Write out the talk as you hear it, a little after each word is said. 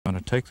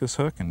going to take this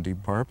hook and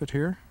debarb it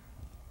here.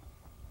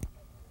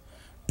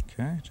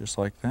 Okay, just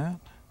like that.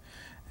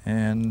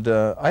 And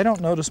I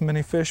don't notice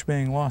many fish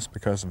being lost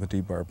because of a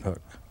debarb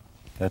hook.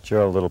 That's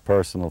your little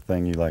personal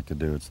thing you like to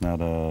do. It's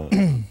not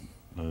a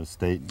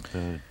state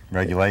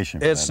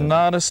regulation. It's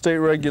not a state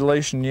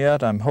regulation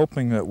yet. I'm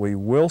hoping that we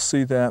will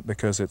see that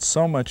because it's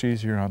so much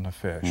easier on the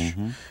fish.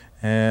 Mm-hmm.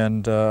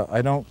 And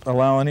I don't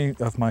allow any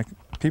of my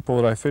people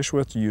that I fish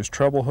with to use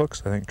treble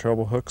hooks. I think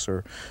treble hooks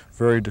are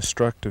very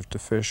destructive to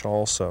fish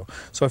also.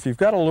 So if you've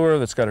got a lure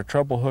that's got a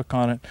treble hook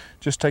on it,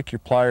 just take your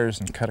pliers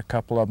and cut a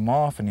couple of them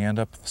off and you end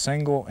up with a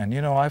single. And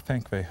you know, I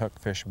think they hook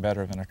fish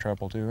better than a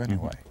treble do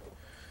anyway.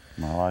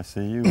 Well, I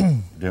see you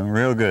doing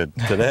real good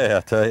today,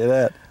 I'll tell you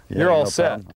that. You're all set. Problem.